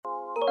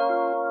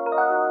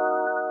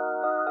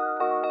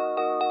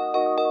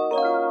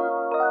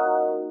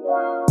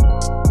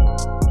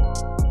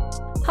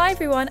Hi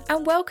everyone,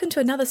 and welcome to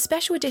another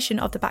special edition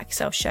of the Back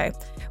Yourself Show,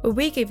 where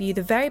we give you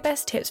the very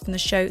best tips from the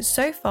show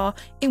so far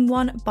in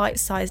one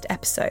bite-sized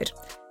episode.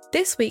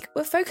 This week,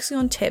 we're focusing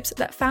on tips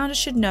that founders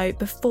should know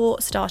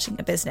before starting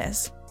a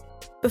business.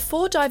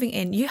 Before diving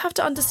in, you have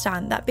to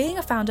understand that being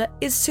a founder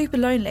is super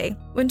lonely.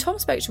 When Tom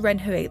spoke to Ren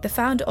Hui, the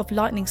founder of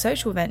Lightning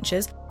Social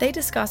Ventures, they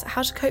discuss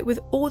how to cope with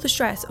all the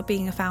stress of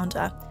being a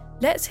founder.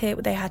 Let's hear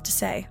what they had to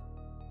say.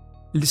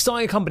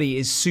 Starting a company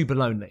is super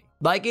lonely.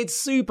 It's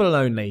super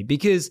lonely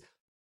because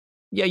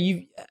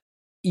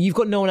you've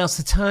got no one else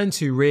to turn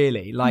to,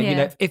 really.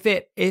 If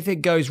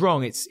it goes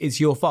wrong, it's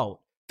your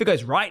fault. If it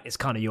goes right, it's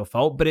kind of your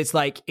fault. But it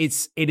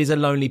is a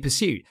lonely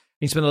pursuit.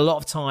 You spend a lot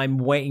of time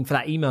waiting for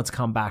that email to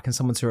come back and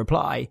someone to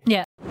reply.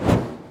 Yeah.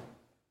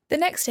 The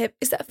next tip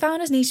is that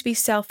founders need to be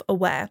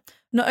self-aware,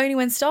 not only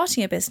when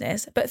starting a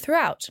business, but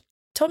throughout.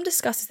 Tom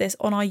discusses this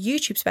on our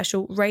YouTube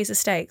special, Raise the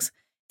Stakes.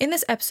 In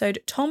this episode,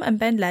 Tom and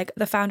Ben Legg,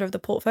 the founder of the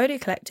Portfolio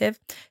Collective,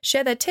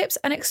 share their tips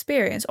and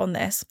experience on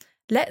this.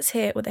 Let's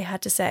hear what they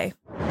had to say.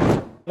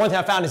 One thing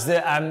I found is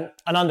that an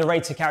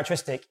underrated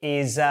characteristic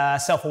is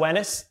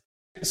self-awareness.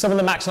 Someone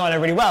that Max and I know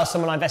really well,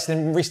 someone I invested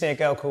in recently, a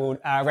girl called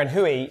Ren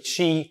Hui,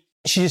 she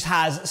just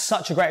has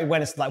such a great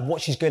awareness of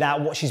what she's good at,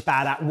 what she's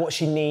bad at, what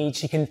she needs.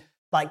 She can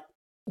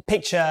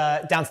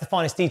picture down to the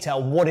finest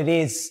detail what it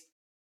is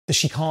that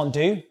she can't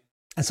do.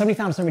 And so many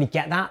founders don't really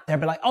get that. They'll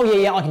be like, oh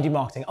yeah, I can do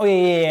marketing. Oh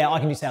yeah, I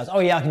can do sales. Oh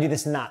yeah, I can do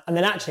this and that. And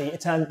then actually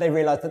they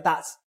realize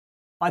that's,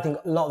 I think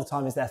a lot of the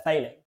time is they're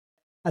failing.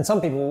 And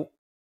some people,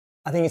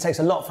 I think it takes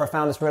a lot for a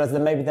founder to realize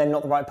that maybe they're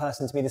not the right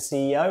person to be the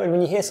CEO. And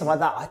when you hear stuff like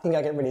that, I think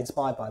I get really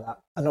inspired by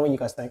that. I don't know what you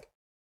guys think.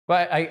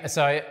 Well,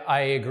 I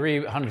agree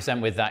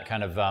 100% with that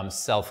kind of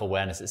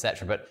self-awareness,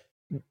 etc. But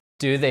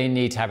do they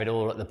need to have it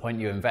all at the point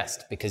you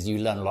invest? Because you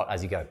learn a lot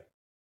as you go.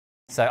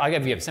 So I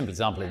give you a simple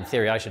example. In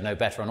theory, I should know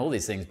better on all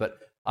these things, but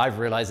I've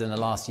realized in the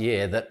last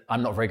year that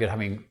I'm not very good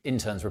having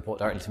interns report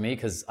directly to me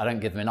because I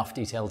don't give them enough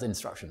detailed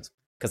instructions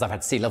because I've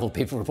had C-level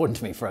people reporting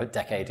to me for a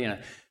decade,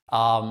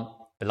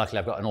 But luckily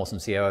I've got an awesome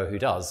COO who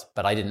does,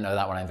 but I didn't know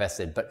that when I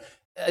invested. But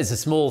it's a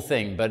small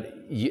thing, but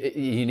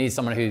you need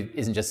someone who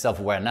isn't just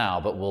self-aware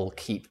now, but will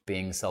keep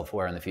being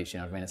self-aware in the future.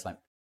 You know what I mean? It's like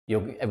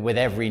with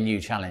every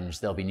new challenge,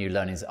 there'll be new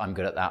learnings. I'm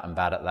good at that, I'm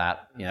bad at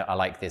that. I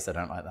like this, I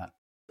don't like that.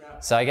 Yeah.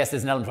 So I guess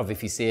there's an element of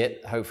if you see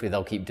it, hopefully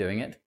they'll keep doing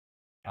it.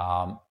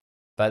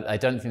 But I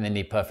don't think they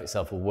need perfect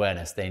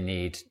self-awareness. They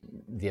need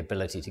the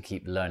ability to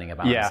keep learning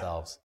about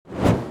themselves.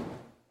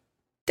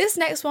 This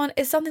next one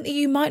is something that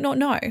you might not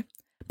know.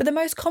 But the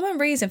most common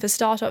reason for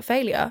startup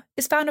failure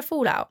is founder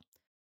fallout.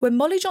 When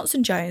Molly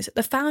Johnson-Jones,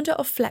 the founder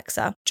of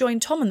Flexa,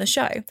 joined Tom on the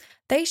show,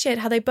 they shared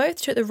how they both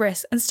took the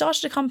risk and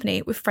started a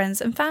company with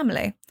friends and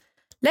family.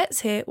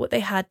 Let's hear what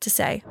they had to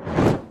say.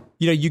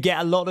 You get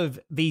a lot of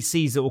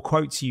VCs that will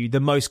quote to you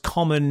the most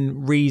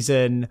common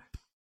reason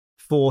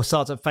for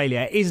startup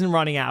failure isn't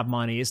running out of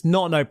money. It's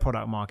not no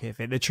product market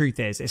fit. The truth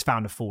is it's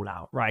founder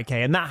fallout, right?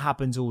 Okay. And that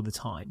happens all the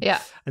time. Yeah.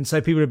 And so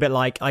people are a bit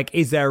like,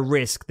 is there a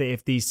risk that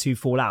if these two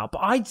fall out? But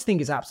I just think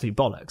it's absolute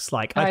bollocks.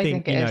 I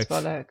think it is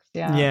bollocks.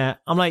 Yeah. Yeah.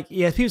 I'm like,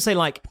 yeah, people say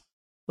like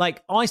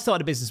I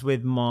started a business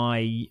with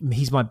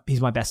he's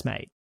my best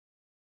mate.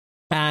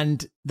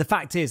 And the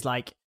fact is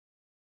I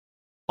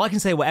can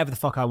say whatever the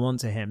fuck I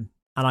want to him.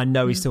 And I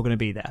know he's still going to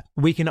be there.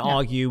 We can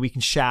argue, we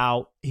can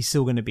shout, he's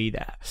still going to be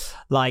there.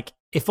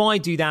 If I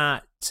do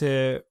that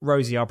to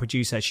Rosie, our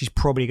producer, she's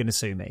probably going to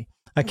sue me.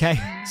 Okay.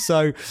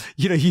 So,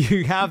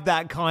 you have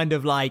that kind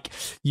of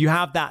you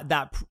have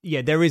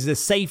there is a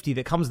safety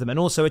that comes with them and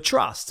also a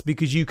trust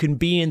because you can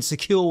be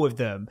insecure with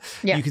them.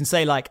 Yeah. You can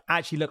say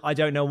actually, look, I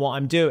don't know what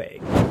I'm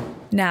doing.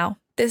 Now,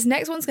 this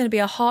next one's going to be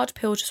a hard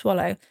pill to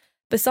swallow,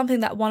 but something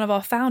that one of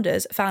our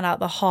founders found out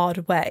the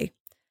hard way.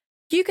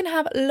 You can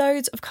have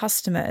loads of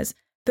customers,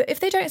 but if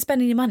they don't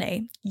spend any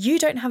money, you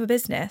don't have a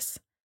business.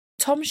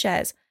 Tom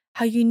shares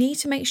how you need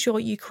to make sure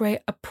you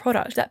create a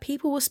product that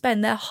people will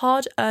spend their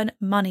hard-earned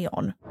money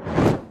on.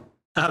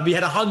 We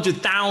had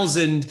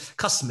 100,000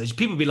 customers.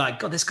 People would be like,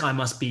 God, this guy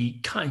must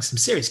be cutting some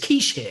serious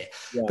quiche here.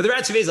 Yeah. But the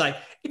reality is if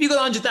you've got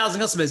 100,000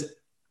 customers,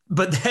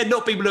 but they're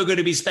not people who are going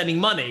to be spending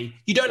money,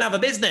 you don't have a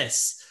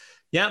business.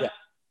 Yeah.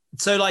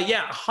 So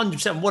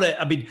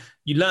 100%.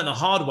 You learn the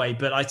hard way,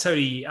 but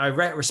I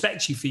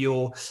respect you for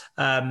your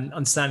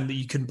understanding that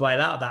you couldn't buy it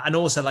out of that. And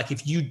also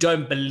if you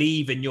don't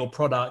believe in your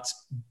product,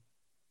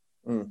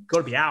 got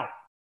to be out.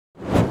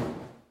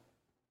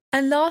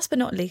 And last but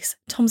not least,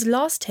 Tom's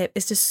last tip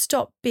is to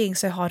stop being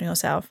so hard on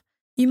yourself.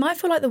 You might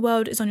feel like the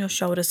world is on your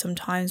shoulders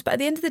sometimes, but at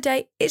the end of the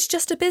day, it's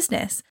just a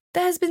business.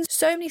 There has been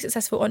so many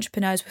successful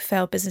entrepreneurs with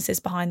failed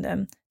businesses behind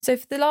them. So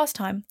for the last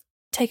time,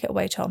 take it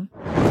away, Tom.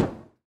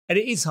 And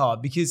it is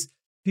hard because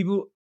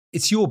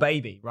it's your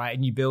baby, right?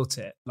 And you built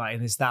it.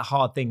 And it's that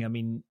hard thing. I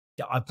mean,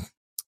 I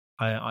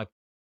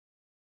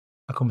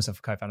call myself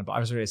a co-founder, but I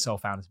was really a sole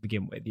founder to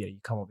begin with. You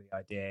come up with the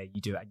idea,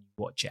 you do it and you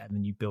watch it and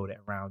then you build it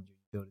around you,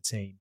 build a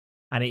team.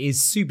 And it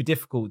is super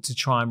difficult to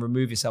try and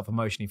remove yourself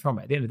emotionally from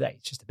it. At the end of the day,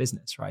 it's just a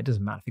business, right? It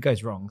doesn't matter. If it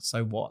goes wrong,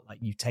 so what? Like,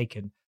 you've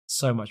taken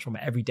so much from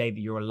it. Every day that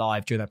you're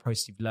alive during that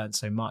process, you've learned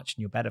so much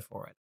and you're better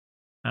for it.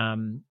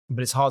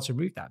 But it's hard to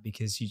remove that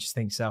because you just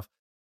think to yourself,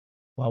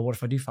 well, what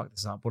if I do fuck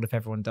this up? What if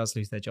everyone does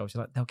lose their jobs?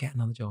 You're like, they'll get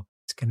another job.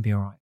 It's going to be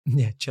all right.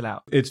 Yeah, chill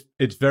out.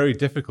 It's very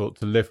difficult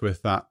to live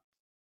with that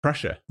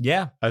pressure.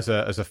 Yeah. As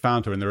a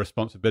founder and the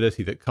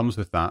responsibility that comes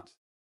with that.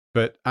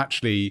 But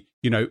actually,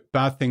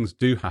 bad things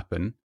do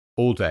happen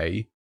all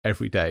day,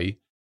 every day.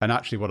 And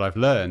actually what I've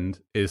learned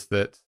is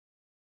that,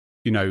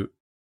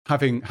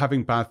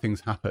 having bad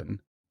things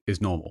happen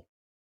is normal.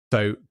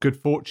 So good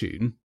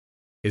fortune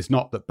is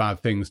not that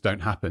bad things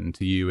don't happen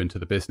to you and to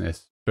the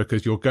business,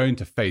 because you're going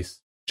to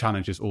face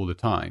challenges all the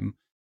time.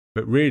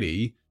 But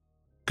really,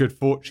 good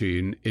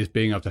fortune is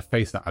being able to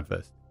face that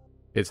adversity.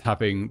 It's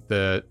having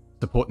the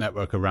support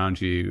network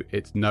around you.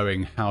 It's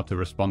knowing how to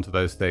respond to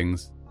those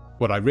things.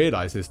 What I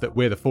realize is that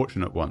we're the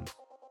fortunate ones.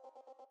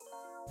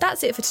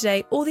 That's it for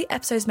today. All the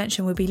episodes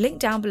mentioned will be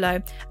linked down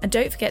below. And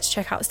don't forget to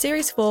check out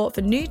Series 4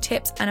 for new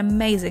tips and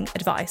amazing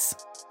advice.